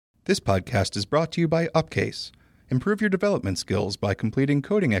This podcast is brought to you by Upcase. Improve your development skills by completing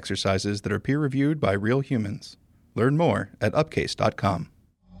coding exercises that are peer-reviewed by real humans. Learn more at upcase.com.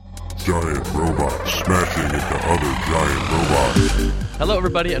 Giant robots smashing into other giant robots. Hello,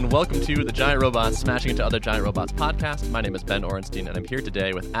 everybody, and welcome to the Giant Robots Smashing into Other Giant Robots podcast. My name is Ben Orenstein, and I'm here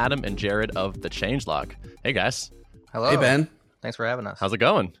today with Adam and Jared of The Changelog. Hey, guys. Hello. Hey, Ben. Thanks for having us. How's it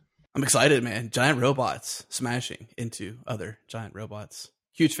going? I'm excited, man. Giant robots smashing into other giant robots.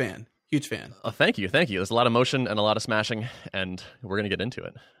 Huge fan. Huge fan. Oh, thank you. There's a lot of motion and a lot of smashing, and we're going to get into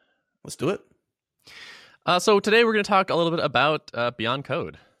it. Let's do it. So today we're going to talk a little bit about Beyond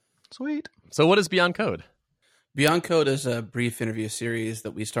Code. Sweet. So what is Beyond Code? Beyond Code is a brief interview series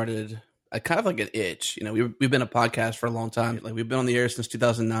that we started kind of like an itch. You know, we've been a podcast for a long time. Like, we've been on the air since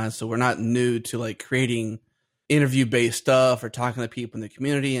 2009, so we're not new to like creating interview-based stuff or talking to people in the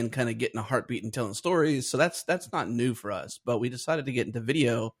community and kind of getting a heartbeat and telling stories. So that's not new for us. But we decided to get into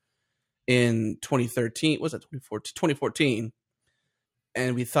video in 2013. Was it 2014?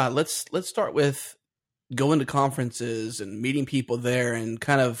 And we thought, let's start with going to conferences and meeting people there and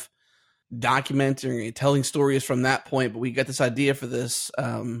kind of documenting and telling stories from that point. But we got this idea for this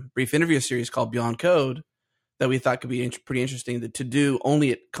brief interview series called Beyond Code that we thought could be pretty interesting to do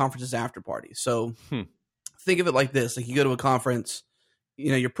only at conferences after parties. So think of it like this. Like, you go to a conference, you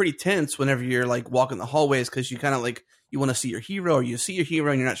know, you're pretty tense whenever you're like walking the hallways because you kind of like, you want to see your hero, or you see your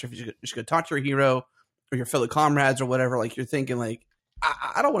hero and you're not sure if you should go talk to your hero or your fellow comrades or whatever. Like, you're thinking like,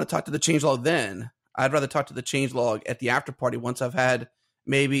 I don't want to talk to the changelog then. I'd rather talk to the changelog at the after party once I've had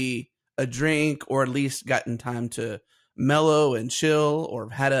maybe a drink or at least gotten time to mellow and chill or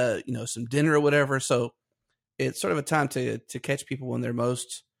had some dinner or whatever. So it's sort of a time to catch people when they're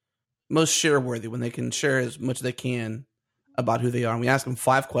most share worthy, when they can share as much as they can about who they are. And we ask them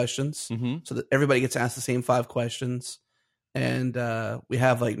 5 questions so that everybody gets asked the same 5 questions. And we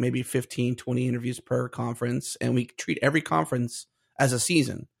have like maybe 15, 20 interviews per conference, and we treat every conference as a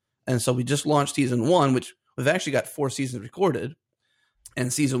season. And so we just launched season 1, which we've actually got 4 seasons recorded.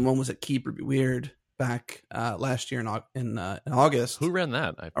 And season 1 was at Keep It Weird back last year in August. Who ran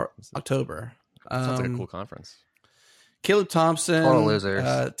that? October. Sounds like a cool conference. Caleb Thompson, Total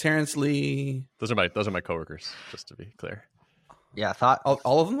losers. Terrence Lee. Those are my coworkers, just to be clear. Yeah,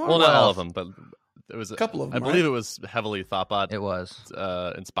 All of them are? Well, not all of them, but it was a couple of them. I believe it was heavily Thoughtbot. it was.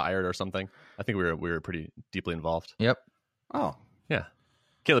 Inspired or something. I think we were pretty deeply involved. Yep. Oh, Yeah,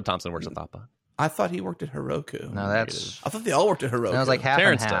 Caleb Thompson works at Thoughtbot. I thought he worked at Heroku. No, that's... I thought they all worked at Heroku. That was like half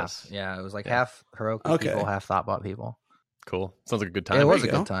Terrence and half. does. Yeah, it was like half Heroku people, half Thoughtbot people. Cool. Sounds like a good time. It was a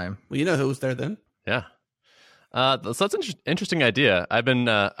you go. good time. Well, you know who was there then? Yeah. So that's an interesting idea. I've been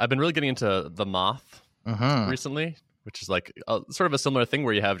really getting into The Moth recently, which is like sort of a similar thing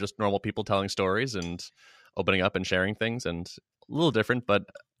where you have just normal people telling stories and opening up and sharing things, and a little different. But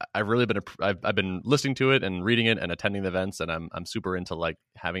I've really been listening to it and reading it and attending the events, and I'm super into like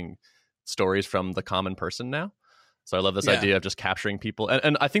having stories from the common person now. So I love this idea of just capturing people,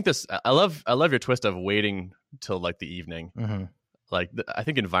 and I think I love your twist of waiting till like the evening. Like, I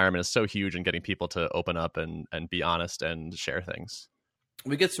think environment is so huge in getting people to open up and be honest and share things.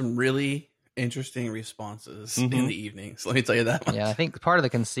 We get some really interesting responses in the evenings. Let me tell you that much. Yeah, I think part of the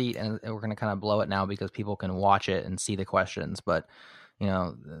conceit, and we're going to kind of blow it now because people can watch it and see the questions, but you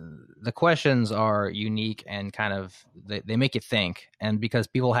know, the questions are unique and kind of they make you think, and because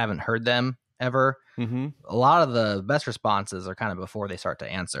people haven't heard them ever, a lot of the best responses are kind of before they start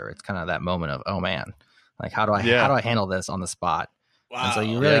to answer. It's kind of that moment of, oh man, like how do I handle this on the spot? Wow. And so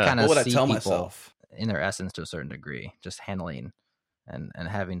you really kind of see people myself? In their essence to a certain degree, just handling and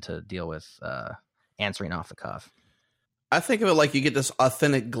having to deal with answering off the cuff. I think of it like you get this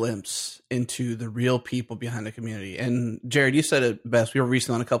authentic glimpse into the real people behind the community. And Jared, you said it best. We were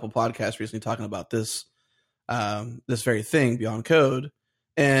recently on a couple podcasts recently talking about this very thing, Beyond Code.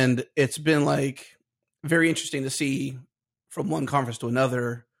 And it's been like very interesting to see from one conference to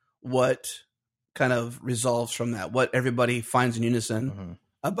another what kind of resolves from that, what everybody finds in unison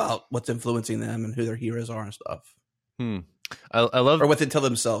about what's influencing them and who their heroes are and stuff. I love, or what they tell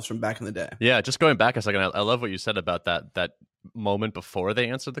themselves from back in the day. Yeah, just going back a second, I love what you said about that moment before they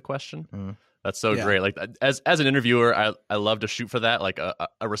answered the question. That's so great. Like, as an interviewer, I love to shoot for that, like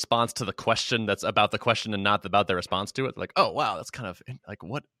a response to the question that's about the question and not about their response to it. Like, oh wow, that's kind of like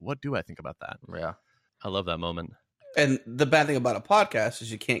what do I think about that? Yeah, I love that moment. And the bad thing about a podcast is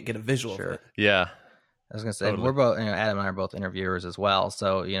you can't get a visual of it. Yeah. I was going to say, Totally. we're both, Adam and I are both interviewers as well.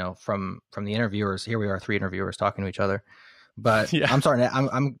 So, from the interviewers, here we are, 3 interviewers talking to each other. But Yeah. I'm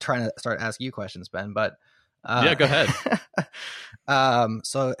trying to start asking you questions, Ben. But Yeah, go ahead.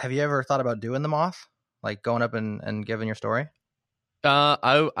 So have you ever thought about doing the Moth? Like going up and giving your story?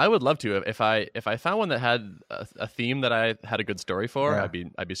 I would love to if I found one that had a theme that I had a good story for. Yeah.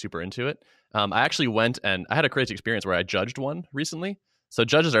 I'd be super into it. I actually went and I had a crazy experience where I judged one recently. So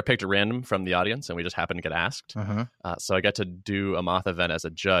judges are picked at random from the audience, and we just happen to get asked. So I got to do a Moth event as a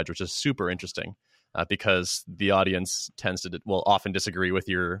judge, which is super interesting because the audience tends to often disagree with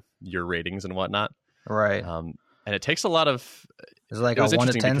your ratings and whatnot. Right. And it takes a lot of. Is it like a 1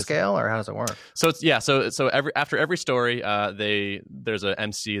 to 10 scale, or how does it work? So it's So after every story, there's an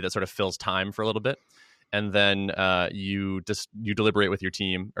MC that sort of fills time for a little bit, and then you deliberate with your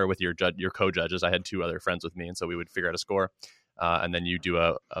team or with your co-judges. I had 2 other friends with me, and so we would figure out a score, and then you do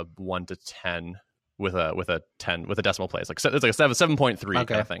a 1 to 10 with a 10 with a decimal place. It's like a 7.3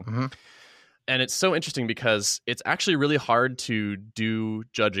 kind of thing. Mm-hmm. And it's so interesting because it's actually really hard to do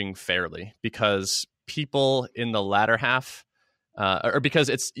judging fairly because people in the latter half. Or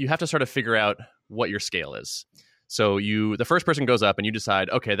because you have to sort of figure out what your scale is. So the first person goes up and you decide,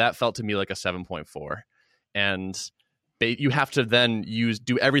 okay, that felt to me like a 7.4, and you have to then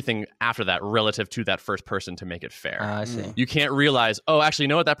do everything after that relative to that first person to make it fair. I see. You can't realize, oh, actually, you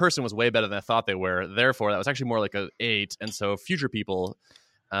know what, that person was way better than I thought they were. Therefore, that was actually more like an 8, and so future people.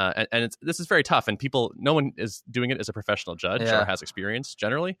 This is very tough, and no one is doing it as a professional judge or has experience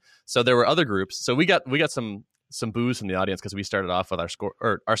generally. So there were other groups. So we got some boos from the audience because we started off with our score,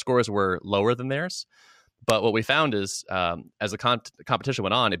 or our scores were lower than theirs. But what we found is, as the competition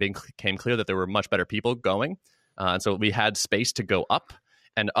went on, it became clear that there were much better people going, and so we had space to go up.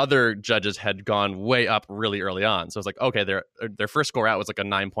 And other judges had gone way up really early on. So it's like, okay, their first score out was like a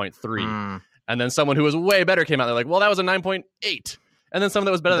 9.3, and then someone who was way better came out. They're like, well, that was a 9.8. And then someone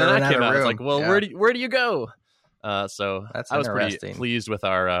that was better than that came out. It's like, well, where do you go? So I was pretty pleased with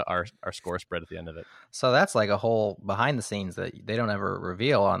our score spread at the end of it. So that's like a whole behind the scenes that they don't ever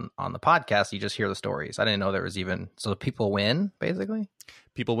reveal on the podcast. You just hear the stories. I didn't know there was even, so people win basically.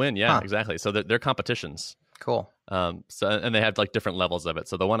 People win, yeah, exactly. So they're competitions. Cool. And they have like different levels of it.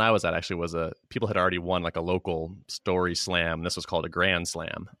 So the one I was at actually was people had already won like a local story slam. This was called a grand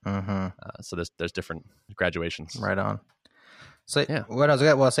slam. So there's different graduations. Right on. So what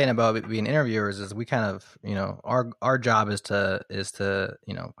I was saying about being interviewers is we kind of, our job is to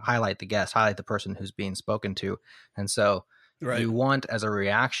highlight the guest, highlight the person who's being spoken to. And so you want, as a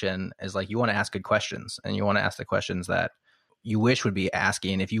reaction, is like you want to ask good questions, and you want to ask the questions that you wish would be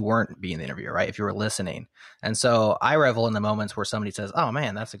asking if you weren't being the interviewer, right? If you were listening. And so I revel in the moments where somebody says, oh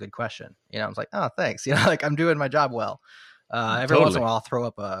man, that's a good question. I was like, oh, thanks. Like I'm doing my job well. Every once in a while I'll throw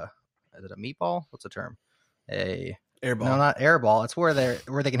up is it a meatball? What's the term? Airball. No, not airball. It's where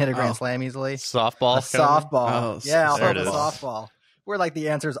they can hit a grand slam easily. Softball. A softball. Oh, yeah, I'll throw up a softball. Where like the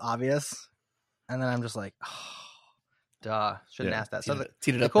answer is obvious, and then I'm just like, shouldn't ask that. So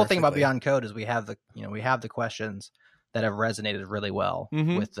the cool thing about Beyond Code is we have the questions that have resonated really well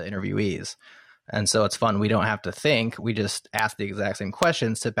with the interviewees, and so it's fun. We don't have to think; we just ask the exact same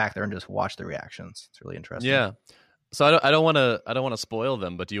questions, sit back there, and just watch the reactions. It's really interesting. Yeah. So I don't want to spoil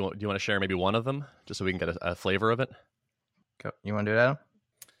them, but do you want to share maybe one of them just so we can get a flavor of it? You want to do it, Adam?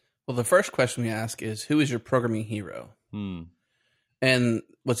 Well, the first question we ask is, who is your programming hero? And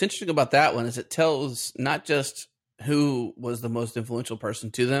what's interesting about that one is it tells not just who was the most influential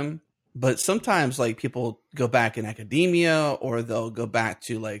person to them, but sometimes like people go back in academia, or they'll go back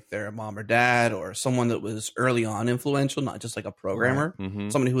to like their mom or dad, or someone that was early on influential, not just like a programmer,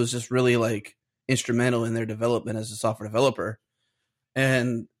 somebody who was just really like instrumental in their development as a software developer.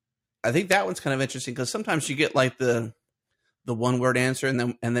 And I think that one's kind of interesting because sometimes you get like the one word answer,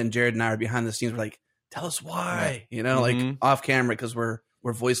 and then Jared and I are behind the scenes. We're like, tell us why, like off camera, because we're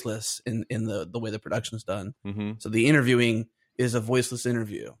voiceless in the way the production is done. So the interviewing is a voiceless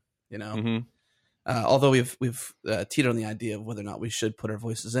interview, although we've teetered on the idea of whether or not we should put our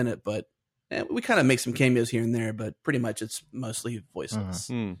voices in it, but we kind of make some cameos here and there, but pretty much it's mostly voiceless,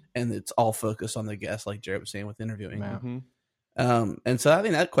 and it's all focused on the guest, like Jared was saying with interviewing. And so I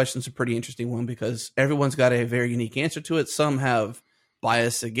think that question's a pretty interesting one because everyone's got a very unique answer to it. Some have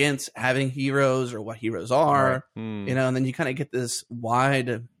bias against having heroes or what heroes are, and then you kind of get this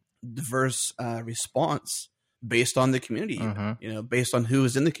wide, diverse response based on the community, based on who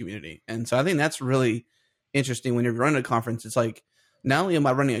is in the community. And so I think that's really interesting when you're running a conference. It's like, not only am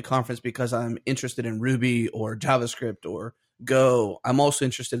I running a conference because I'm interested in Ruby or JavaScript or Go, I'm also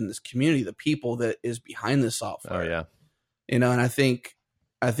interested in this community, the people that is behind this software. Oh yeah. And I think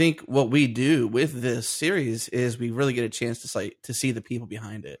what we do with this series is we really get a chance to see the people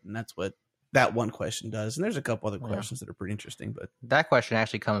behind it. And that's what that one question does. And there's a couple other questions that are pretty interesting, but that question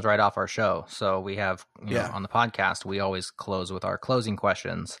actually comes right off our show. So we have, on the podcast, we always close with our closing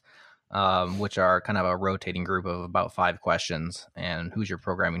questions. which are kind of a rotating group of about 5 questions. And who's your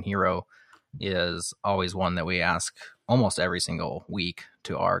programming hero is always one that we ask almost every single week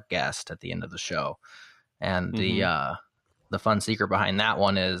to our guest at the end of the show. And the fun secret behind that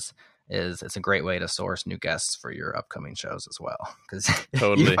one is it's a great way to source new guests for your upcoming shows as well, because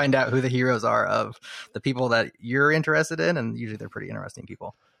you find out who the heroes are of the people that you're interested in, and usually they're pretty interesting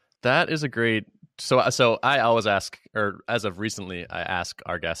people. That is a great. So I always ask, or as of recently, I ask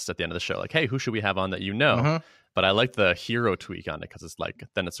our guests at the end of the show, like, hey, who should we have on that you know? Mm-hmm. But I like the hero tweak on it, because it's like,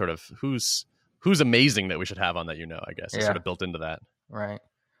 then it's sort of who's amazing that we should have on that you know, I guess. It's sort of built into that. Right.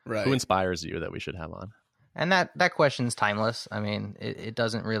 Who inspires you that we should have on? And that question's timeless. I mean, it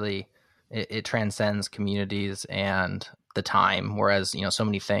doesn't really, it transcends communities and the time, whereas, so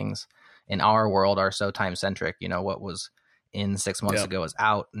many things in our world are so time-centric. What was in 6 months ago is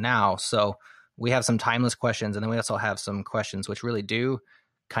out now. So we have some timeless questions, and then we also have some questions which really do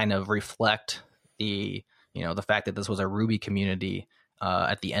kind of reflect the fact that this was a Ruby community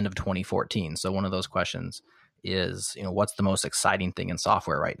at the end of 2014. So one of those questions is, what's the most exciting thing in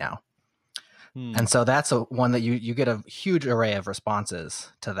software right now? And so that's one that you get a huge array of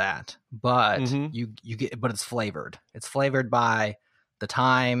responses to that, but you get, but it's flavored. It's flavored by the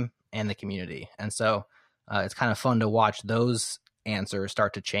time and the community. And so it's kind of fun to watch those answers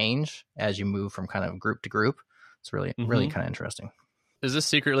start to change as you move from kind of group to group. It's really kind of interesting. Is this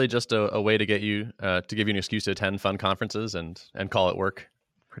secretly just a way to get you to give you an excuse to attend fun conferences and call it work?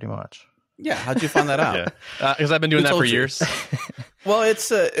 Pretty much. Yeah. How'd you find that out? Because I've been doing that for years. Well,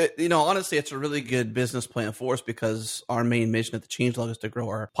 it's honestly, it's a really good business plan for us, because our main mission at the Changelog is to grow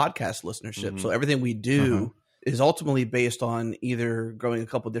our podcast listenership. So everything we do is ultimately based on either growing a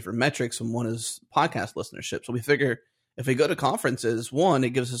couple of different metrics, and one is podcast listenership. So we figure if we go to conferences, one,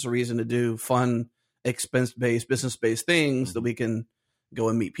 it gives us a reason to do fun, expense-based, business-based things that we can go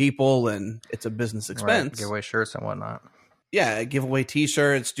and meet people, and it's a business expense. Right. Give away shirts and whatnot. Yeah, give away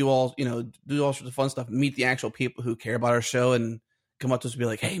T-shirts, do all sorts of fun stuff. Meet the actual people who care about our show, and come up to us and be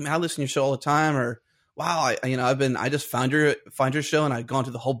like, "Hey, man, I listen to your show all the time," or "Wow, I just found your show, and I've gone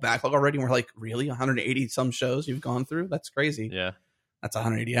through the whole backlog already." And we're like, "Really? 180 some shows you've gone through? That's crazy." Yeah, that's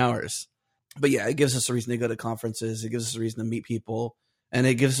 180 hours. But yeah, it gives us a reason to go to conferences. It gives us a reason to meet people, and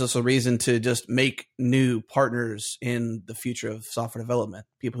it gives us a reason to just make new partners in the future of software development.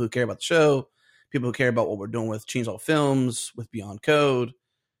 People who care about the show. People who care about what we're doing with Changelog Films, with Beyond Code.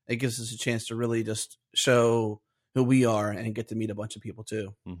 It gives us a chance to really just show who we are and get to meet a bunch of people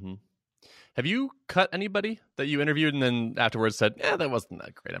too. Mm-hmm. Have you cut anybody that you interviewed and then afterwards said, "Yeah, that wasn't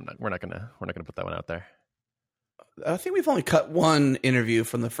that great. We're not gonna put that one out there"? I think we've only cut one interview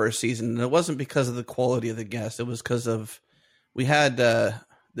from the first season, and it wasn't because of the quality of the guest. It was because of we had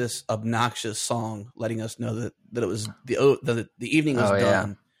this obnoxious song letting us know that it was the evening was done.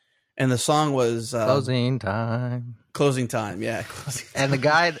 Yeah. And the song was Closing Time. Closing Time, yeah. And the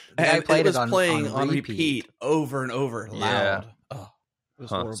guy played it playing on repeat over and over, loud. Yeah. Oh, it was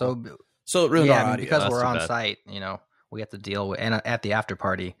horrible. So it ruined our audio. Because we're on site, we have to deal with, and at the after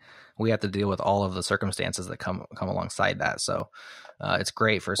party, we have to deal with all of the circumstances that come alongside that. So it's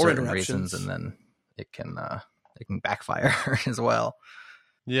great for certain reasons, and then it can backfire as well.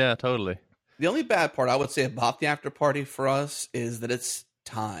 Yeah, totally. The only bad part I would say about the after party for us is that it's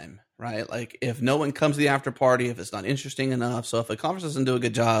time, right? Like if no one comes to the after party, if it's not interesting enough. So if a conference doesn't do a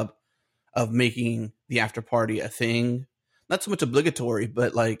good job of making the after party a thing, not so much obligatory,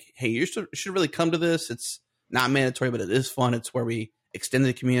 but like, hey, you should really come to this. It's not mandatory, but it is fun. It's where we extend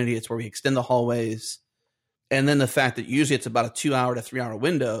the community. It's where we extend the hallways. And then the fact that usually it's about a 2 hour to 3 hour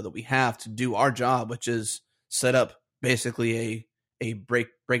window that we have to do our job, which is set up basically a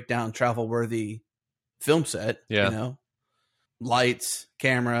breakdown travel worthy film set, lights,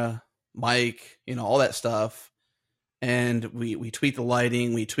 camera, mic, all that stuff. And we tweak the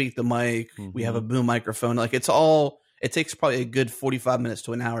lighting, we tweak the mic, we have a boom microphone. Like it takes probably a good 45 minutes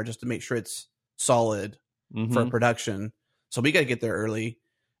to an hour just to make sure it's solid for production. So we got to get there early.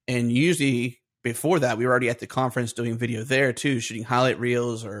 And usually before that, we were already at the conference doing video there too, shooting highlight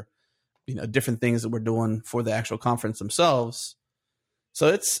reels or, different things that we're doing for the actual conference themselves. So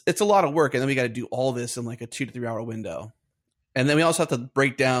it's a lot of work. And then we got to do all this in like a 2 to 3 hour window. And then we also have to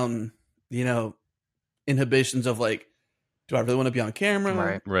break down, inhibitions of like, do I really want to be on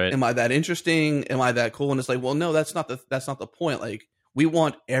camera? Right. Am I that interesting? Am I that cool? And it's like, well, no, that's not the point. Like we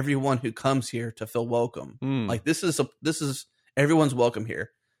want everyone who comes here to feel welcome. Like this is everyone's welcome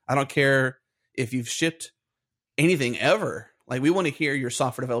here. I don't care if you've shipped anything ever. Like we want to hear your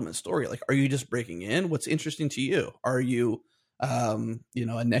software development story. Like, are you just breaking in? What's interesting to you? Are you, a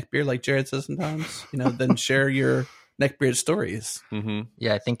neckbeard like Jared says sometimes, then share your Neckbeard Stories. Mm-hmm.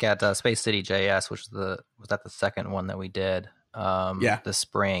 Yeah, I think at Space City JS, which was that the second one that we did this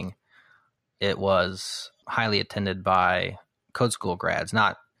spring, it was highly attended by Code School grads.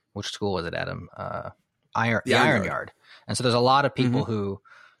 Not, which school was it, Adam? Iron Yard. And so there's a lot of people who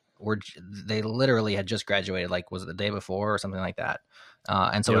they literally had just graduated, like, was it the day before or something like that?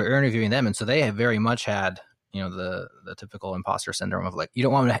 And so we were interviewing them, and so they have very much had, the typical imposter syndrome of like, you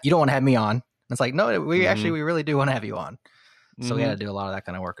don't want to have me on. And it's like, no, we really do want to have you on. So we had to do a lot of that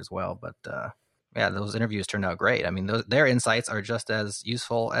kind of work as well. But those interviews turned out great. I mean, their insights are just as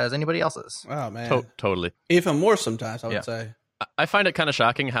useful as anybody else's. Oh man, Totally. Even more sometimes, I would say. I find it kind of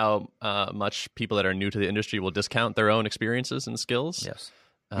shocking how much people that are new to the industry will discount their own experiences and skills. Yes.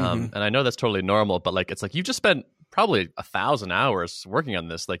 And I know that's totally normal, but like, it's like you've just spent probably 1,000 hours working on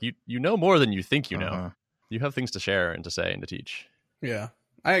this. Like you know more than you think you know. You have things to share and to say and to teach. Yeah,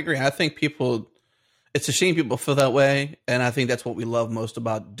 I agree. I think it's a shame people feel that way. And I think that's what we love most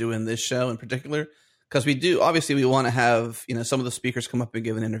about doing this show in particular. Because we want to have, some of the speakers come up and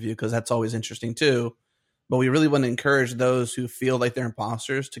give an interview because that's always interesting too. But we really want to encourage those who feel like they're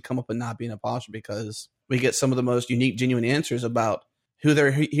imposters to come up and not be an imposter, because we get some of the most unique, genuine answers about who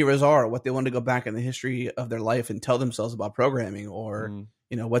their heroes are, what they want to go back in the history of their life and tell themselves about programming, or,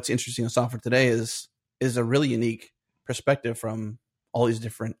 what's interesting in software today is a really unique perspective from all these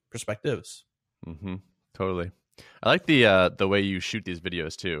different perspectives. Mm-hmm. Totally. I like the way you shoot these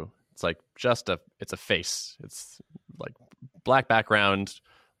videos too. It's like it's a face. It's like black background,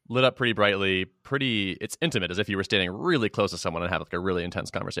 lit up pretty brightly, it's intimate, as if you were standing really close to someone and have like a really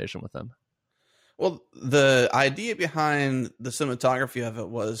intense conversation with them. Well, the idea behind the cinematography of it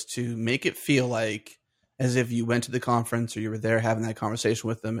was to make it feel like as if you went to the conference or you were there having that conversation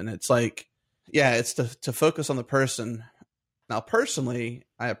with them. And it's like, it's to focus on the person. Now, personally,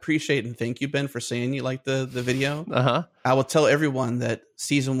 I appreciate and thank you, Ben, for saying you like the video. I will tell everyone that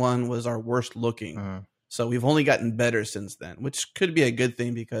season 1 was our worst looking. So we've only gotten better since then, which could be a good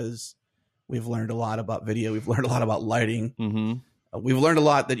thing because we've learned a lot about video. We've learned a lot about lighting. We've learned a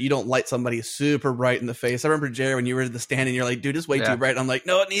lot that you don't light somebody super bright in the face. I remember, Jerry, when you were at the stand and you're like, dude, it's way too bright. I'm like,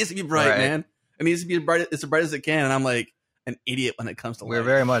 no, it needs to be bright, man. It needs to be as bright as it can. And I'm like an idiot when it comes to lighting. We're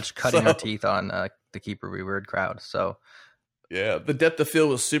very much cutting our teeth on the Keeper Revered crowd. So yeah, the depth of field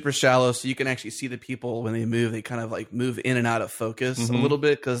was super shallow, so you can actually see the people when they move. They kind of like move in and out of focus a little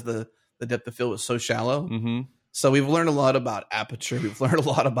bit because the depth of field was so shallow. So we've learned a lot about aperture. We've learned a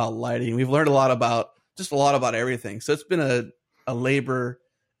lot about lighting. We've learned a lot about everything. So it's been a labor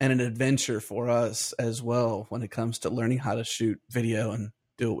and an adventure for us as well when it comes to learning how to shoot video and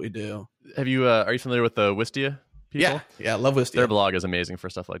do what we do. Have you are you familiar with the Wistia people? Yeah, I love Wistia. Their blog is amazing for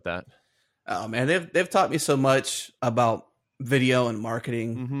stuff like that. Oh man, they've taught me so much about video and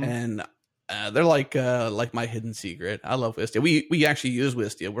marketing, and they're like my hidden secret. I love Wistia. We actually use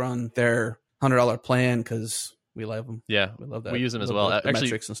Wistia. We're on their $100 plan because we love them. Yeah, we love that. We use them as well. The actually,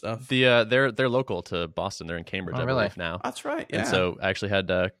 metrics and stuff. They're local to Boston. They're in Cambridge, I believe now. That's right. Yeah. And so I actually had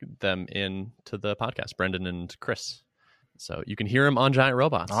them in to the podcast, Brendan and Chris. So you can hear them on Giant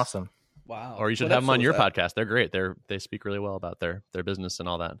Robots. Awesome. Wow. Or you should have them on your podcast. They're great. They speak really well about their business and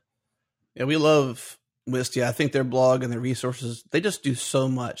all that. Yeah, we love Wistia. I think their blog and their resources, they just do so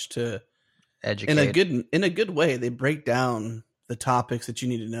much to educate in a good way. They break down the topics that you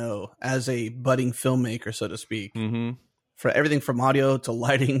need to know as a budding filmmaker, so to speak. For everything from audio to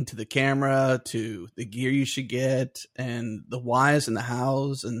lighting to the camera to the gear you should get and the whys and the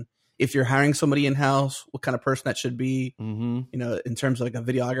hows, and if you're hiring somebody in-house, what kind of person that should be, in terms of like a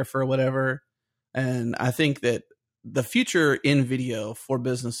videographer or whatever. And I think that the future in video for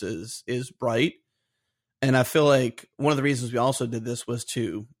businesses is bright. And I feel like one of the reasons we also did this was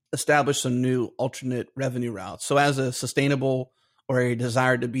to establish some new alternate revenue routes. So as a sustainable or a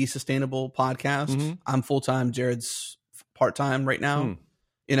desire to be sustainable podcast, I'm full-time, Jared's part-time right now.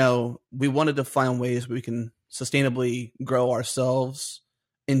 We wanted to find ways we can sustainably grow ourselves,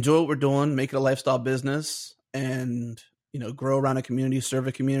 enjoy what we're doing, make it a lifestyle business, and, grow around a community, serve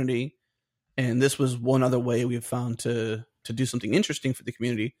a community. And this was one other way we've found to do something interesting for the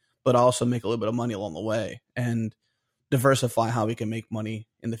community, but also make a little bit of money along the way and diversify how we can make money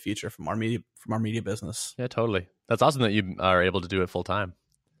in the future from our media business. Yeah, totally. That's awesome that you are able to do it full time.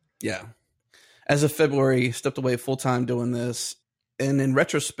 Yeah. As of February, stepped away full time doing this. And in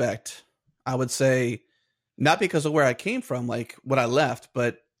retrospect, I would say not because of where I came from, like what I left,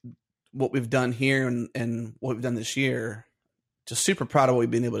 but what we've done here and what we've done this year. Just super proud of what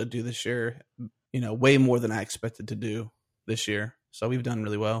we've been able to do this year. Way more than I expected to do this year. So we've done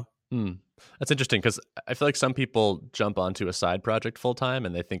really well. That's interesting because I feel like some people jump onto a side project full time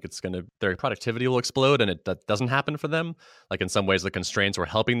and they think their productivity will explode, and that doesn't happen for them. Like in some ways, the constraints were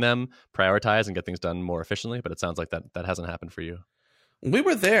helping them prioritize and get things done more efficiently. But it sounds like that hasn't happened for you. We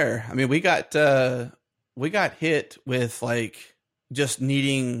were there. I mean, we got hit with like just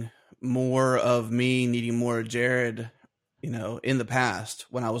needing more of me, needing more of Jared, in the past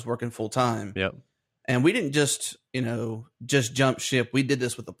when I was working full time. Yep. And we didn't just jump ship. We did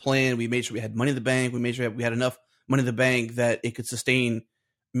this with a plan. We made sure we had money in the bank. We made sure we had enough money in the bank that it could sustain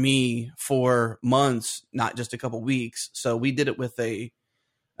me for months, not just a couple weeks. So we did it with a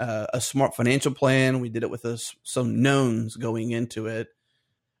smart financial plan. We did it with some knowns going into it.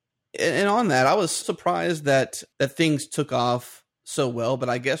 And on that, I was surprised that things took off so well. But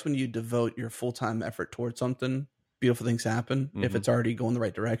I guess when you devote your full-time effort towards something, beautiful things happen if it's already going the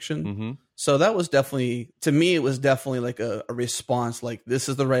right direction. Mm-hmm. So that was definitely, to me, it was definitely like a response, like this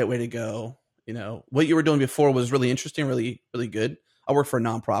is the right way to go. What you were doing before was really interesting, really, really good. I work for a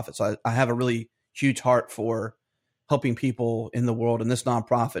nonprofit, so I have a really huge heart for helping people in the world, and this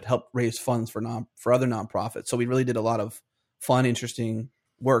nonprofit helped raise funds for other nonprofits. So we really did a lot of fun, interesting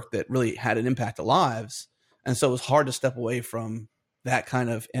work that really had an impact to lives. And so it was hard to step away from that kind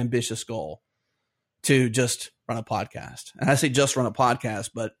of ambitious goal to just run a podcast. And I say just run a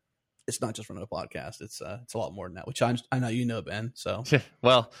podcast, but it's not just running a podcast. It's a lot more than that, which I know you know, Ben. So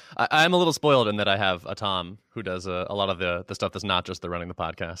well, I'm a little spoiled in that I have a Tom who does a lot of the stuff that's not just the running the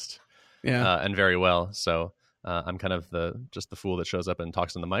podcast, and very well. So I'm kind of just the fool that shows up and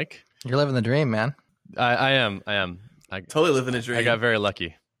talks on the mic. You're living the dream, man. I am. I totally living a dream. I got very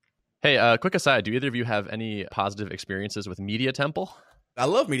lucky. Hey, quick aside: do either of you have any positive experiences with Media Temple? I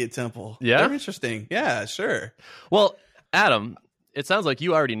love Media Temple. Yeah? They're interesting. Yeah, sure. Well, Adam, it sounds like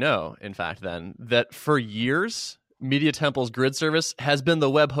you already know, in fact, then, that for years, Media Temple's grid service has been the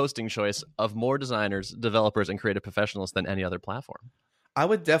web hosting choice of more designers, developers, and creative professionals than any other platform. I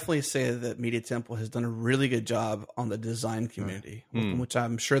would definitely say that Media Temple has done a really good job on the design community, which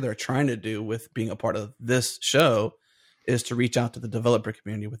I'm sure they're trying to do with being a part of this show, is to reach out to the developer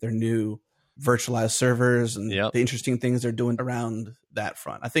community with their new virtualized servers and the interesting things they're doing around that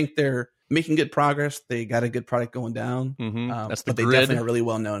front. I think they're making good progress. They got a good product going down. That's the but grid. They definitely are really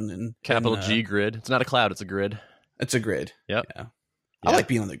well known in Capital G grid. It's not a cloud, it's a grid. It's a grid. Yep. Yeah. I like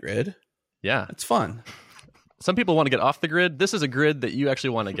being on the grid. Yeah. It's fun. Some people want to get off the grid. This is a grid that you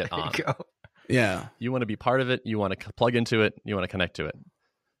actually want to get on. Yeah. You want to be part of it. You want to plug into it. You want to connect to it.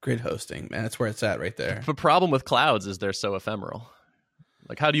 Grid hosting, man. That's where it's at right there. The problem with clouds is they're so ephemeral.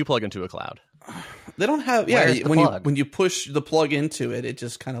 Like, how do you plug into a cloud? They don't have, when you push the plug into it, it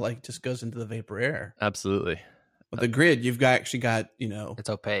just kind of just goes into the vapor air. Absolutely. With the grid, you've actually got, it's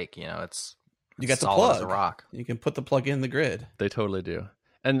opaque, it's you got the solid plug. as a rock. You can put the plug in the grid. They totally do.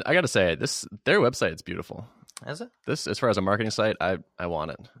 And I got to say, their website is beautiful. Is it? This, as far as a marketing site, I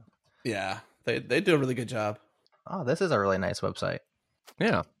want it. Yeah, they do a really good job. Oh, this is a really nice website.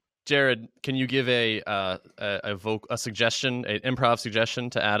 Yeah. Jared, can you give a suggestion, an improv suggestion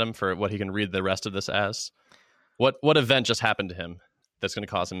to Adam for what he can read the rest of this as? What event just happened to him that's going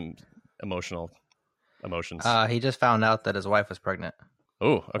to cause him emotions? He just found out that his wife was pregnant.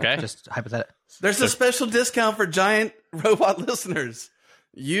 Oh, okay. Just hypothetical. There's a special discount for Giant Robot listeners.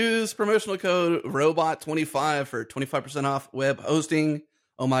 Use promotional code ROBOT25 for 25% off web hosting.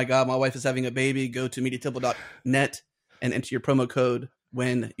 Oh my God, my wife is having a baby. Go to MediaTemple.net and enter your promo code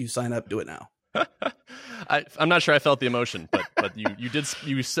when you sign up. Do it now. I'm not sure I felt the emotion, but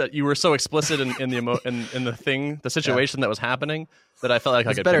you said you were so explicit in the situation that was happening that I felt like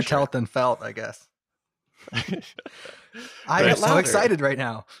I could better picture. tell than felt, I guess. I get so excited right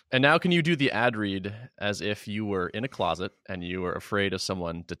now. And now can you do the ad read as if you were in a closet and you were afraid of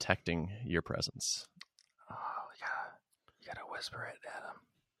someone detecting your presence? Oh, you gotta whisper it, Adam.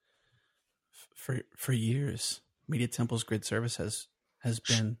 For years, Media Temple's grid service has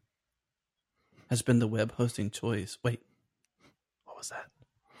been the web hosting choice. Wait, what was that?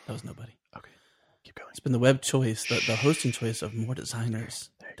 That was nobody. Okay, keep going. It's been the web choice, the hosting choice of more designers,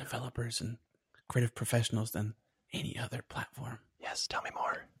 developers, and creative professionals than any other platform. Yes, tell me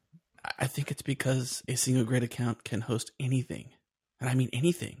more. I think it's because a single grid account can host anything, and I mean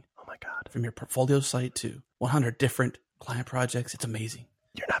anything. Oh my God! From your portfolio site to 100 different client projects, it's amazing.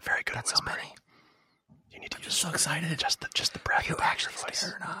 You're not very good. That's so many. You need to I'm just so excited. Just the breath. Are you actually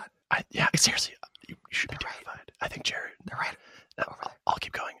scared or not? Yeah, seriously, you should be terrified. I think Jared. They're right. I'll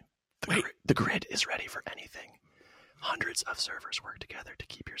keep going. The grid is ready for anything. Hundreds of servers work together to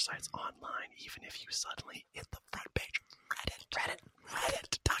keep your sites online, even if you suddenly hit the front page.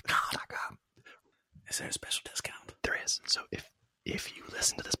 Reddit.com. Is there a special discount? There is. So if if you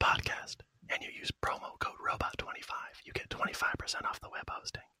listen to this podcast and you use promo code Robot25, you get 25% off the web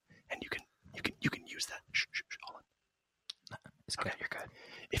hosting, and you can use that. Hold on. It's good. You're good.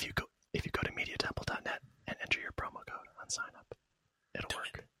 If you go to MediaTemple.net and enter your promo code on sign up, it'll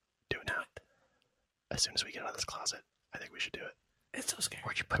work. Do it now. As soon as we get out of this closet, I think we should do it. It's so scary.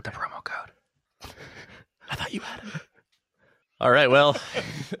 Where'd you put the promo code? I thought you had it. All right. Well,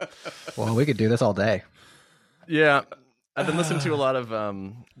 we could do this all day. yeah. I've been listening to a lot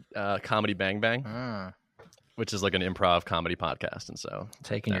of Comedy Bang Bang, which is like an improv comedy podcast, and so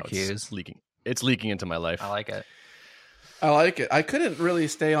taking your cues, it's leaking into my life. I like it. I couldn't really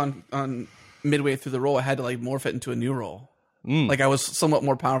stay on midway through the role. I had to like morph it into a new role. Like I was somewhat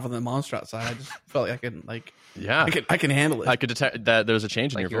more powerful than the monster outside. I just felt like I could I can handle it. I could detect that there was a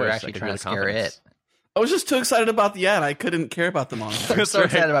change in your you voice. Were actually trying to scare it. I was just too excited about the ad. I couldn't care about the monster. I'm so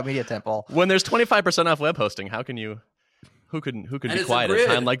excited about Media Temple. When there's 25% off web hosting, how can you? Who could be quiet at a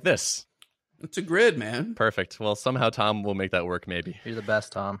time like this? It's a grid, man. Perfect. Well, somehow Tom will make that work. Maybe you're the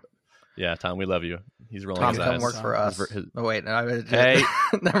best, Tom. Yeah, Tom, we love you. He's rolling Tom, his eyes. come work for us. Oh wait, no, hey,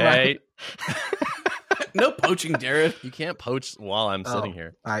 hey. No poaching, Jared. You can't poach while I'm sitting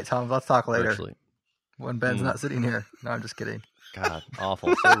here. All right, Tom, let's talk later. Virtually. When Ben's not sitting here. No, I'm just kidding. God,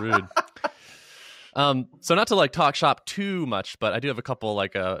 awful. So rude. So not to like talk shop too much, but I do have a couple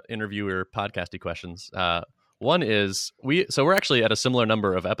like interviewer podcasty questions. One is we're actually at a similar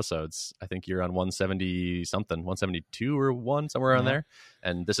number of episodes. I think you're on 170 something, 172 or one, somewhere around there.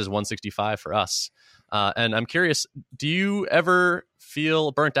 And this is 165 for us. And I'm curious, do you ever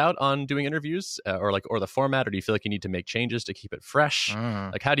feel burnt out on doing interviews or the format, or do you feel like you need to make changes to keep it fresh?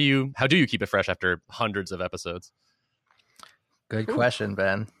 Like how do you keep it fresh after hundreds of episodes? Good question,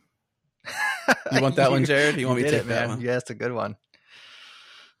 Ben. You want that one, Jared? You want me to take that one? Yeah, it's a good one.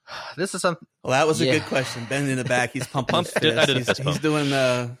 This is something. Well, that was a good question. Ben in the back, he's pumping. I did a fist pump.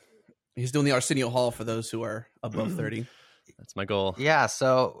 He's doing the Arsenio Hall for those who are above 30. That's my goal. Yeah.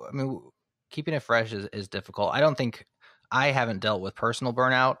 So, I mean, keeping it fresh is difficult. I haven't dealt with personal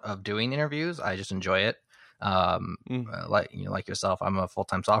burnout of doing interviews. I just enjoy it. Like yourself, I'm a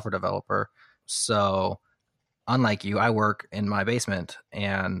full-time software developer. So unlike you, I work in my basement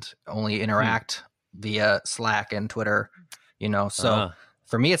and only interact via Slack and Twitter, so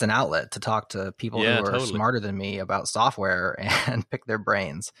for me, it's an outlet to talk to people who are smarter than me about software and pick their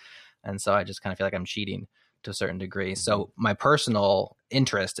brains. And so I just kind of feel like I'm cheating to a certain degree. So my personal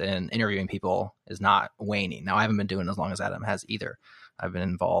interest in interviewing people is not waning. Now, I haven't been doing it as long as Adam has either. I've been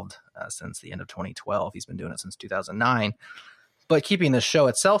involved since the end of 2012. He's been doing it since 2009. But keeping the show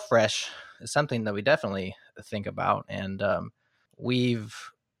itself fresh is something that we definitely think about. And we've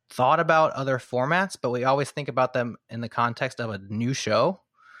thought about other formats, but we always think about them in the context of a new show.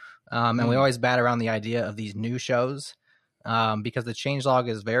 And we always bat around the idea of these new shows because the changelog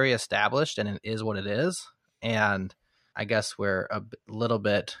is very established and it is what it is. And I guess we're a little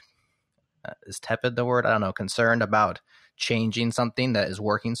bit, is tepid the word? I don't know, concerned about changing something that is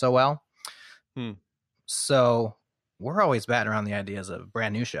working so well. So we're always batting around the ideas of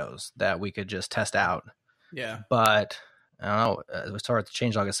brand new shows that we could just test out. Yeah. But I don't know, as far as the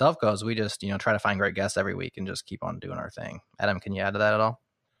changelog itself goes, we just, try to find great guests every week and just keep on doing our thing. Adam, can you add to that at all?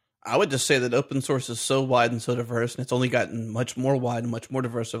 I would just say that open source is so wide and so diverse, and it's only gotten much more wide and much more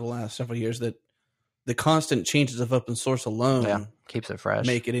diverse over the last several years, that the constant changes of open source alone keeps it fresh,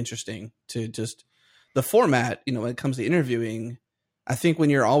 make it interesting to just the format. When it comes to interviewing, I think when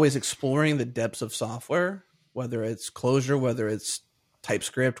you're always exploring the depths of software, whether it's Clojure, whether it's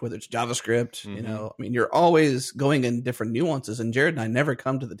TypeScript, whether it's JavaScript, you're always going in different nuances. And Jared and I never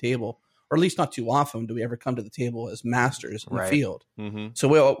come to the table, or at least not too often do we ever come to the table as masters in the field. So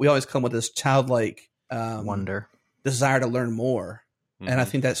we always come with this childlike wonder, desire to learn more. And I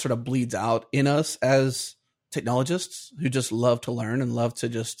think that sort of bleeds out in us as technologists who just love to learn and love to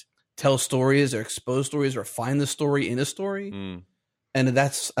just tell stories or expose stories or find the story in a story. And I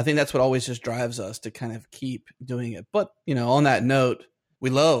think that's what always just drives us to kind of keep doing it. But, on that note, we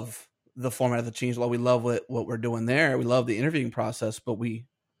love the format of the changelog. We love what we're doing there. We love the interviewing process, but we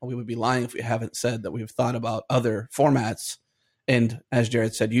would be lying if we haven't said that we've thought about other formats. And as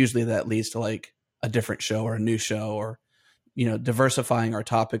Jared said, usually that leads to like a different show or a new show or, diversifying our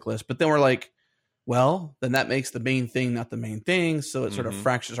topic list. But then we're like, well, then that makes the main thing not the main thing. So it sort of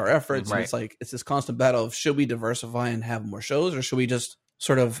fractures our efforts. Right. And it's like, it's this constant battle of, should we diversify and have more shows, or should we just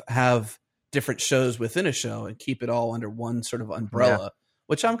sort of have different shows within a show and keep it all under one sort of umbrella,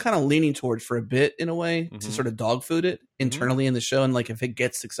 which I'm kind of leaning towards for a bit in a way to sort of dog food it internally in the show. And like, if it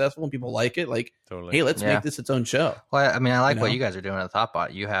gets successful and people like it, like, hey, let's make this its own show. Well, I mean, I like what you guys are doing at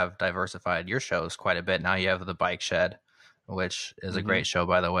ThoughtBot. You have diversified your shows quite a bit. Now you have the Bike Shed, which is a great show,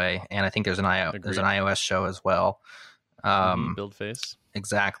 by the way. And I think there's an iOS show as well. Build Face.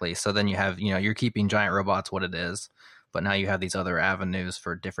 Exactly. So then you have, you're keeping Giant Robots what it is, but now you have these other avenues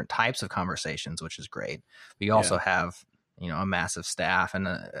for different types of conversations, which is great. But you also have, a massive staff and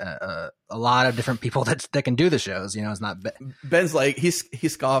a lot of different people that can do the shows. It's not Ben's like he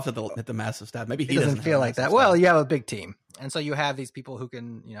scoffed at the massive staff. Maybe he doesn't feel like that. Staff. Well, you have a big team, and so you have these people who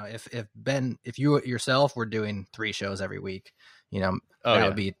can, if you yourself were doing 3 shows every week, that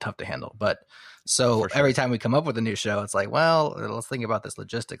would be tough to handle. But so every time we come up with a new show, it's like, well, let's think about this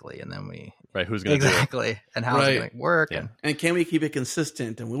logistically, and then who's going to do it? And how it's going to work, and can we keep it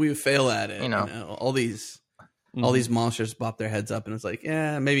consistent? And when we fail at it, all these monsters bop their heads up, and it's like,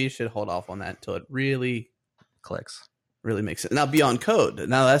 yeah, maybe you should hold off on that until it really clicks, really makes sense. Now, Beyond Code,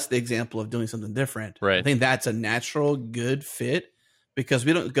 now that's the example of doing something different. Right. I think that's a natural, good fit because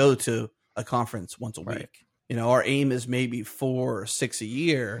we don't go to a conference once a week. Our aim is maybe 4 or 6 a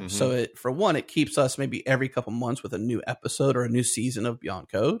year. Mm-hmm. So it keeps us maybe every couple months with a new episode or a new season of Beyond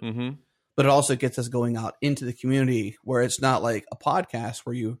Code. Mm-hmm. But it also gets us going out into the community where it's not like a podcast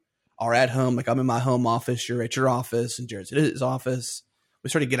where you are at home. Like I'm in my home office, you're at your office, and Jared's at his office. We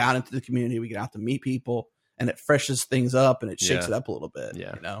sort of get out into the community. We get out to meet people, and it freshens things up and it shakes it up a little bit.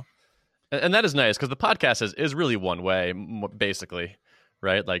 Yeah. And that is nice because the podcast is really one way, basically.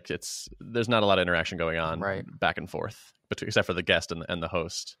 Right, like there's not a lot of interaction going on, back and forth, except for the guest and the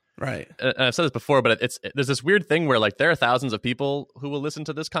host. Right, and I've said this before, but there's this weird thing where like there are thousands of people who will listen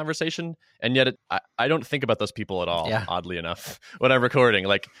to this conversation, and yet I don't think about those people at all. Yeah. Oddly enough, when I'm recording,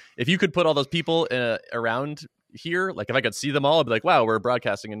 like if you could put all those people around here, like if I could see them all, I'd be like, wow, we're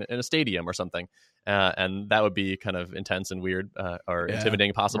broadcasting in a stadium or something, and that would be kind of intense and weird or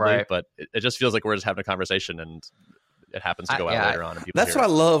intimidating, possibly. But it just feels like we're just having a conversation and it happens to go out later on. And people that's what I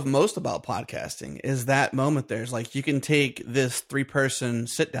love most about podcasting is that moment. There's like, you can take this 3-person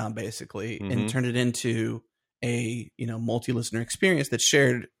sit down basically and turn it into a, multi-listener experience that's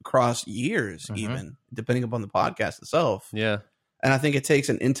shared across years, even depending upon the podcast itself. Yeah. And I think it takes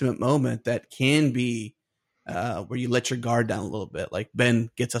an intimate moment that can be where you let your guard down a little bit. Like Ben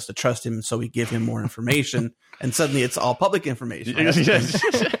gets us to trust him, so we give him more information, and suddenly it's all public information.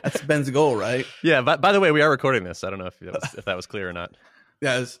 That's Ben's goal, right? Yeah. By the way, we are recording this. I don't know if that was clear or not.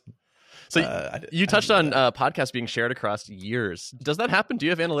 Yeah. So you touched on podcasts being shared across years. Does that happen? Do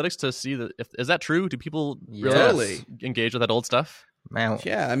you have analytics to see is that true? Do people really engage with that old stuff? Man.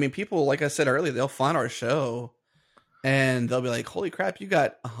 Yeah. I mean, people, like I said earlier, they'll find our show and they'll be like, holy crap, you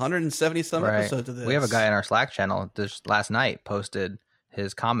got 170 some episodes of this. We have a guy in our Slack channel just last night posted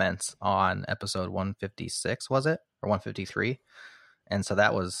his comments on episode 156, was it? Or 153. And so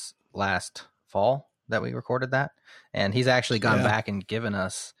that was last fall that we recorded that. And he's actually gone back and given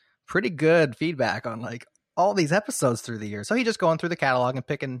us pretty good feedback on like all these episodes through the years. So he's just going through the catalog and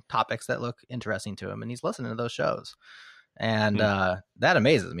picking topics that look interesting to him. And he's listening to those shows. And that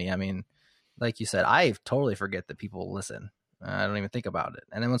amazes me. I mean, like you said, I totally forget that people listen. I don't even think about it.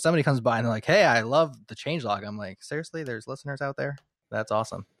 And then when somebody comes by and they're like, hey, I love the changelog, I'm like, seriously, there's listeners out there? That's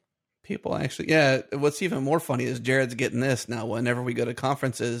awesome. People actually, what's even more funny is Jared's getting this now whenever we go to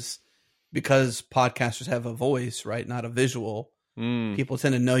conferences, because podcasters have a voice, right? Not a visual. People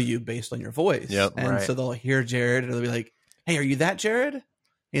tend to know you based on your voice. Yep. And so they'll hear Jared and they'll be like, hey, are you that Jared?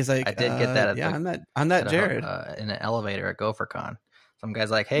 He's like, I did get that. I'm that Jared. In an elevator at GopherCon. Some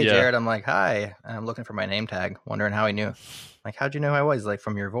guy's like, hey, Jared. I'm like, hi. And I'm looking for my name tag, wondering how he knew. Like, how'd you know who I was? He's like,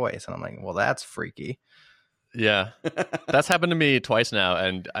 from your voice. And I'm like, well, that's freaky. Yeah. That's happened to me twice now,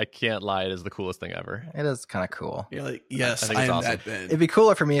 and I can't lie, it is the coolest thing ever. It is kind of cool. You're like, yes, I am awesome. That Ben. It'd be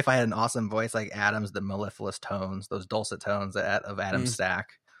cooler for me if I had an awesome voice like Adam's, the mellifluous tones, those dulcet tones of Adam's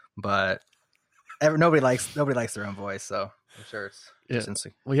stack. But nobody likes their own voice, so I'm sure it's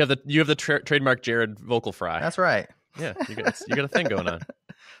well, you have the trademark Jared vocal fry. That's right. Yeah, you got a thing going on.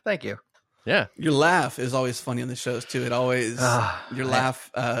 Thank you. Yeah, your laugh is always funny on the shows too. It always your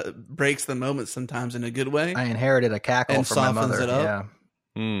laugh breaks the moment sometimes in a good way. I inherited a cackle and from my mother. It up.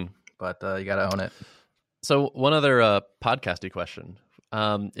 Yeah, but you got to own it. So one other podcasty question: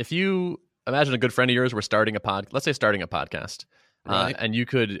 if you imagine a good friend of yours were starting let's say starting a podcast, and you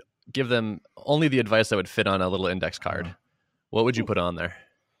could give them only the advice that would fit on a little index card, what would you put on there?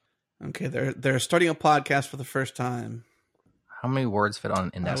 Okay, they're starting a podcast for the first time. How many words fit on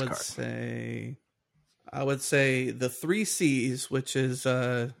an index card? I would say the 3 C's, which is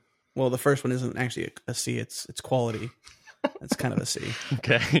the first one isn't actually a C. It's quality. It's kind of a C.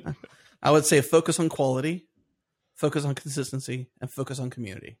 Okay. I would say focus on quality, focus on consistency, and focus on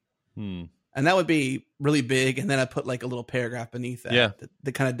community. And that would be really big. And then I put like a little paragraph beneath that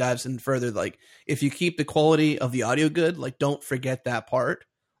that kind of dives in further. Like, if you keep the quality of the audio good, like, don't forget that part.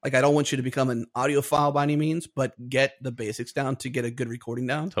 Like, I don't want you to become an audiophile by any means, but get the basics down to get a good recording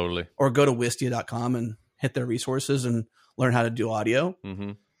down. Totally. Or go to Wistia.com and hit their resources and learn how to do audio.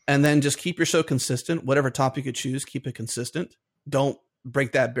 Mm-hmm. And then just keep your show consistent. Whatever topic you choose, keep it consistent. Don't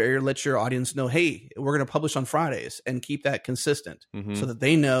break that barrier. Let your audience know, hey, we're going to publish on Fridays, and keep that consistent so that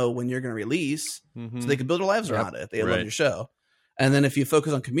they know when you're going to release, so they can build their lives around it if they love your show. And then if you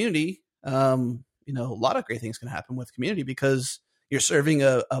focus on community, a lot of great things can happen with community, because you're serving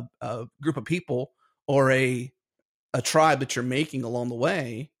a group of people or a tribe that you're making along the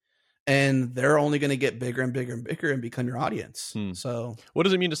way, and they're only going to get bigger and bigger and bigger and become your audience. So what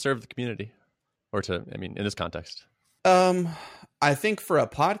does it mean to serve the community, or in this context? I think for a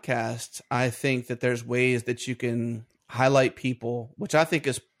podcast, I think that there's ways that you can highlight people, which I think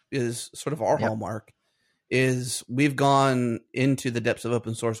is sort of our hallmark, is we've gone into the depths of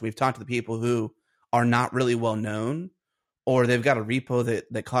open source. We've talked to the people who are not really well known, or they've got a repo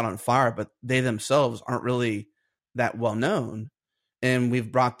that caught on fire, but they themselves aren't really that well known. And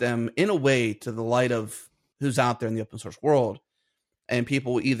we've brought them in a way to the light of who's out there in the open source world. And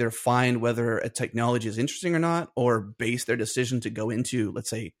people will either find whether a technology is interesting or not, or base their decision to go into, let's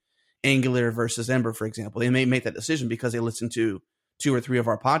say, Angular versus Ember, for example. They may make that decision because they listen to 2 or 3 of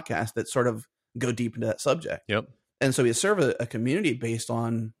our podcasts that sort of go deep into that subject. Yep. And so we serve a community based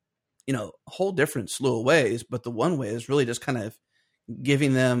on, a whole different slew of ways. But the one way is really just kind of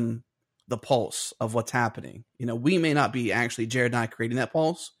giving them the pulse of what's happening. We may not be actually, Jared and I, creating that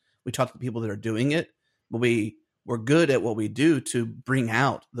pulse. We talk to the people that are doing it, but we're good at what we do to bring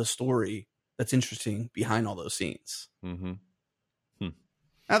out the story that's interesting behind all those scenes. Mm-hmm.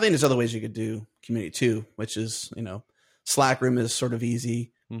 I think there's other ways you could do community too, which is, Slack room is sort of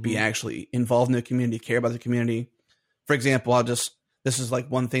easy. Be actually involved in the community, care about the community. For example, this is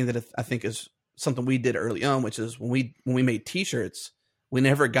like one thing that I think is something we did early on, which is when we made t-shirts, we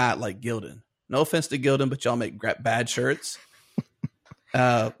never got like Gildan. No offense to Gildan, but y'all make bad shirts.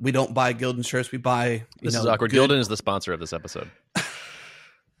 We don't buy Gildan shirts. We buy. This is awkward. Gildan is the sponsor of this episode.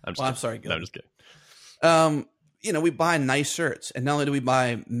 I'm sorry, Gildan. No, I'm just kidding. We buy nice shirts, and not only do we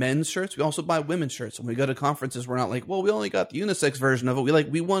buy men's shirts, we also buy women's shirts. When we go to conferences, we're not like, well, we only got the unisex version of it.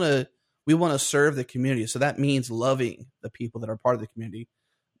 We want to serve the community. So that means loving the people that are part of the community,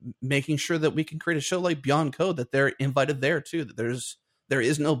 making sure that we can create a show like Beyond Code, that they're invited there too. That there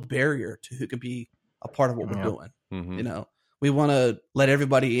is no barrier to who can be a part of what we're doing. Mm-hmm. We want to let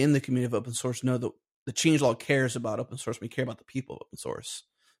everybody in the community of open source know that the changelog cares about open source. We care about the people of open source.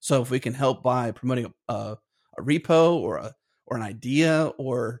 So if we can help by promoting a repo or an idea,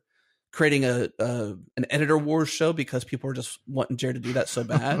 or creating an editor wars show because people are just wanting Jared to do that so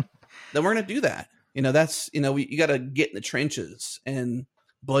bad, then we're going to do that. That's, you got to get in the trenches and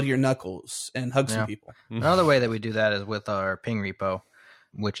bloody your knuckles and hug some people. Another way that we do that is with our ping repo,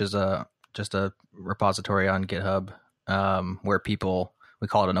 which is just a repository on GitHub, where we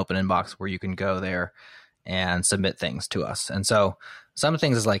call it an open inbox, where you can go there and submit things to us. And so some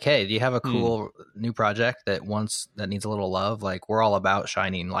things is like, hey, do you have a cool new project that needs a little love? Like, we're all about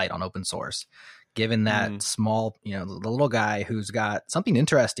shining light on open source. Given that small, the little guy who's got something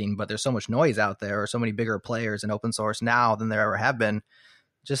interesting, but there's so much noise out there, or so many bigger players in open source now than there ever have been.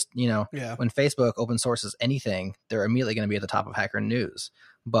 Just, when Facebook open sources anything, they're immediately going to be at the top of Hacker News.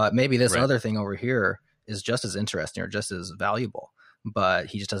 But maybe this other thing over here is just as interesting or just as valuable, but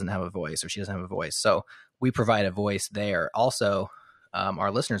he just doesn't have a voice, or she doesn't have a voice. So we provide a voice there. Also,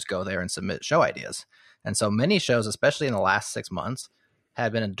 our listeners go there and submit show ideas. And so many shows, especially in the last 6 months,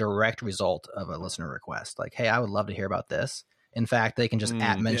 have been a direct result of a listener request. Like, hey, I would love to hear about this. In fact, they can just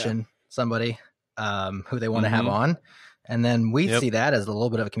mention somebody who they want to have on. And then we see that as a little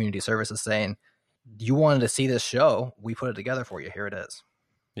bit of a community service, is saying, you wanted to see this show, we put it together for you. Here it is.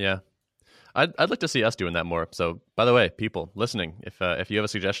 Yeah. I'd like to see us doing that more. So, by the way, people listening, if you have a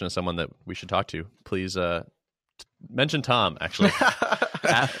suggestion of someone that we should talk to, please mention Tom. Actually,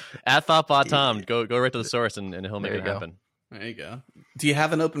 at ThoughtBot Tom, go right to the source, and he'll make it happen. There you go. Do you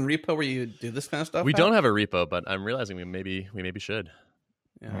have an open repo where you do this kind of stuff? We don't have a repo, but I'm realizing we maybe should.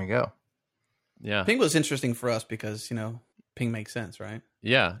 Yeah. There you go. Yeah, Ping was interesting for us because Ping makes sense, right?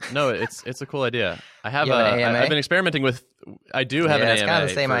 Yeah, no, it's a cool idea. I have an AMA? I've been experimenting with. I do have an AMA. It's kind of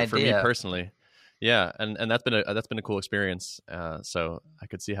the same idea for me personally. Yeah, and that's been a cool experience. So I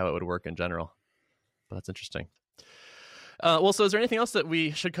could see how it would work in general. But that's interesting. Well, so is there anything else that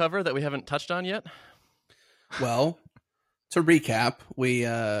we should cover that we haven't touched on yet? Well, to recap,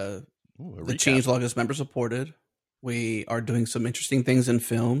 the changelog is member supported. We are doing some interesting things in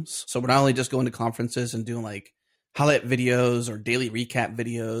films. So we're not only just going to conferences and doing like highlight videos or daily recap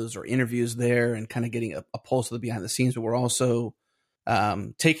videos or interviews there and kind of getting a pulse of the behind the scenes, but we're also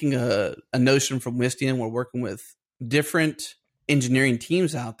taking a notion from Wistia. We're working with different engineering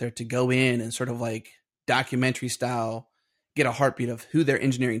teams out there to go in and sort of like documentary style get a heartbeat of who their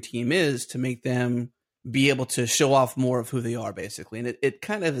engineering team is to make them be able to show off more of who they are, basically. And it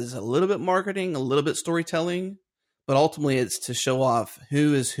kind of is a little bit marketing, a little bit storytelling, but ultimately it's to show off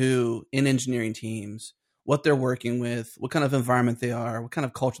who is who in engineering teams, what they're working with, what kind of environment they are, what kind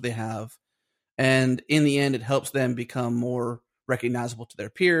of culture they have. And in the end, it helps them become more recognizable to their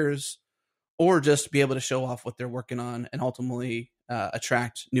peers, or just be able to show off what they're working on and ultimately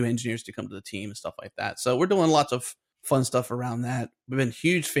attract new engineers to come to the team and stuff like that. So we're doing lots of fun stuff around that. We've been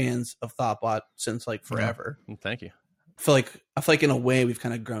huge fans of Thoughtbot since like forever. Yeah. Thank you. I feel like in a way we've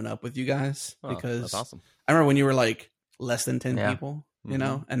kind of grown up with you guys because that's awesome. I remember when you were like less than 10 people, you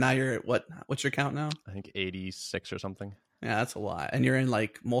know, and now you're at what's your count now? I think 86 or something. Yeah, that's a lot. And you're in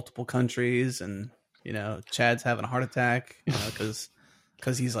like multiple countries, and you know, Chad's having a heart attack, you know, because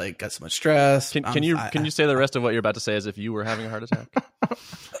he's like got so much stress. Can you say the rest of what you're about to say as if you were having a heart attack?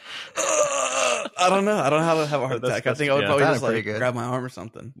 I don't know. I don't know how to have a heart attack. I think I would probably just like grab my arm or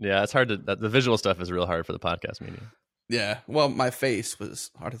something. Yeah, it's hard to. The visual stuff is real hard for the podcast medium. Yeah. Well, my face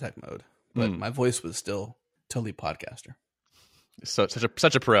was heart attack mode, but my voice was still totally podcaster. So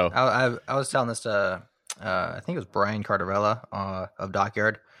such a pro. I was telling this to I think it was Brian Cardarella of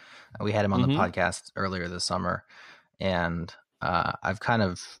Dockyard. We had him on the podcast earlier this summer, and I've kind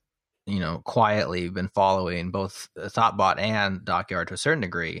of, you know, quietly been following both Thoughtbot and Dockyard to a certain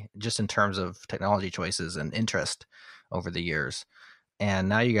degree, just in terms of technology choices and interest over the years. And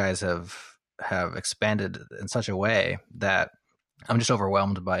now you guys have expanded in such a way that I'm just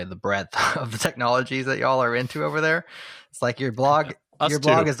overwhelmed by the breadth of the technologies that y'all are into over there. It's like your blog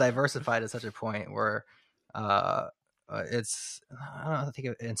is diversified at such a point where it's, I don't know, I think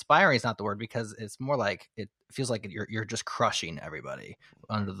inspiring is not the word, because it's more like it feels like you're just crushing everybody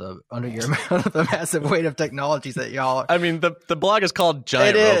under the massive weight of technologies that y'all. I mean, the blog is called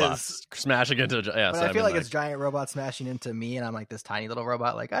Giant Robots Smashing into. Yeah, but I feel like it's giant robots smashing into me, and I'm like this tiny little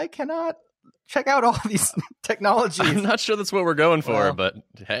robot. Like, I cannot check out all these technologies. I'm not sure that's what we're going for, but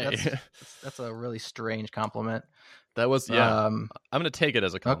hey, that's a really strange compliment. That was I'm going to take it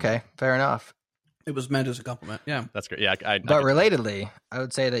as a compliment. Okay, fair enough. It was meant as a compliment. Yeah, that's great. Yeah, but relatedly, I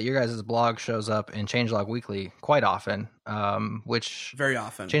would say that your guys' blog shows up in Changelog Weekly quite often, which very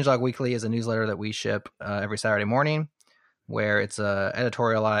often. Changelog Weekly is a newsletter that we ship every Saturday morning, where it's a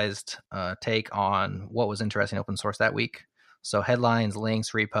editorialized take on what was interesting open source that week. So headlines,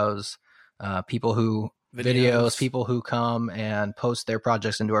 links, repos, people who videos, people who come and post their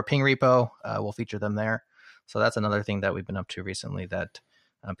projects into our ping repo. We'll feature them there. So that's another thing that we've been up to recently that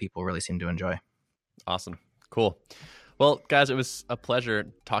people really seem to enjoy. Awesome. Cool. Well, guys, it was a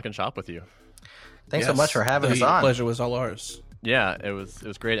pleasure talking shop with you. Thanks so much for having us on. The pleasure was all ours. Yeah, it was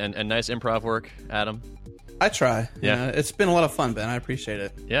great, and nice improv work, Adam. I try. Yeah. It's been a lot of fun, Ben. I appreciate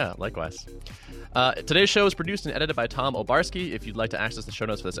it. Yeah, likewise. Today's show is produced and edited by Tom Obarski. If you'd like to access the show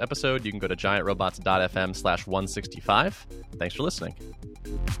notes for this episode, you can go to giantrobots.fm/165. Thanks for listening.